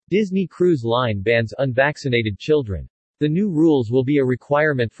Disney Cruise Line bans unvaccinated children. The new rules will be a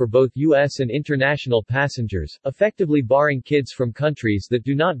requirement for both U.S. and international passengers, effectively barring kids from countries that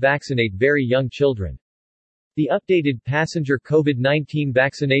do not vaccinate very young children. The updated passenger COVID-19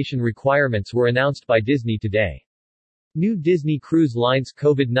 vaccination requirements were announced by Disney today. New Disney Cruise Line's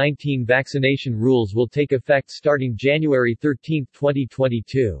COVID-19 vaccination rules will take effect starting January 13,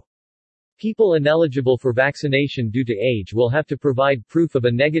 2022. People ineligible for vaccination due to age will have to provide proof of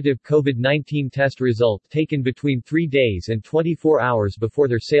a negative COVID-19 test result taken between 3 days and 24 hours before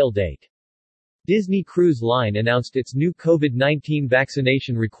their sail date. Disney Cruise Line announced its new COVID-19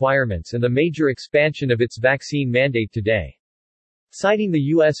 vaccination requirements and the major expansion of its vaccine mandate today. Citing the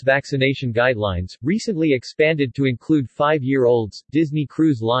U.S. vaccination guidelines, recently expanded to include 5-year-olds, Disney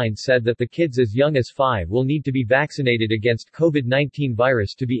Cruise Line said that the kids as young as 5 will need to be vaccinated against COVID-19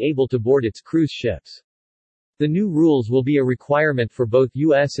 virus to be able to board its cruise ships. The new rules will be a requirement for both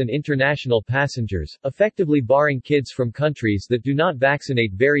U.S. and international passengers, effectively barring kids from countries that do not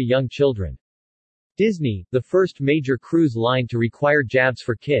vaccinate very young children. Disney, the first major cruise line to require jabs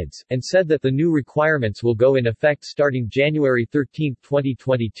for kids, and said that the new requirements will go in effect starting January 13,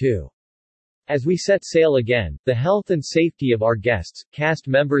 2022. As we set sail again, the health and safety of our guests, cast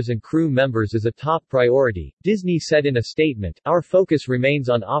members and crew members is a top priority, Disney said in a statement. Our focus remains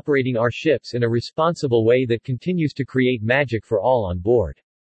on operating our ships in a responsible way that continues to create magic for all on board.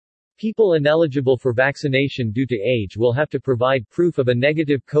 People ineligible for vaccination due to age will have to provide proof of a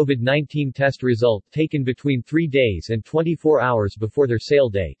negative COVID-19 test result taken between 3 days and 24 hours before their sail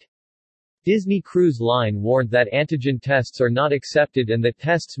date. Disney Cruise Line warned that antigen tests are not accepted and that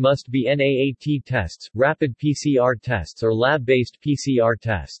tests must be NAAT tests, rapid PCR tests or lab-based PCR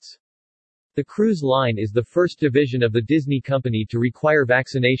tests. The cruise line is the first division of the Disney company to require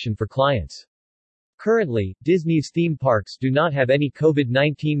vaccination for clients. Currently, Disney's theme parks do not have any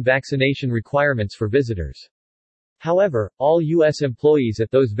COVID-19 vaccination requirements for visitors. However, all U.S. employees at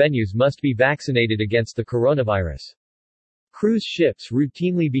those venues must be vaccinated against the coronavirus. Cruise ships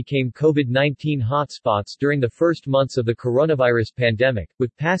routinely became COVID-19 hotspots during the first months of the coronavirus pandemic,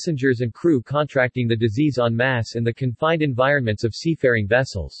 with passengers and crew contracting the disease en masse in the confined environments of seafaring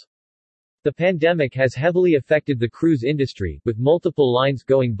vessels. The pandemic has heavily affected the cruise industry, with multiple lines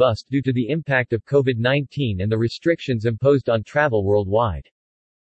going bust due to the impact of COVID-19 and the restrictions imposed on travel worldwide.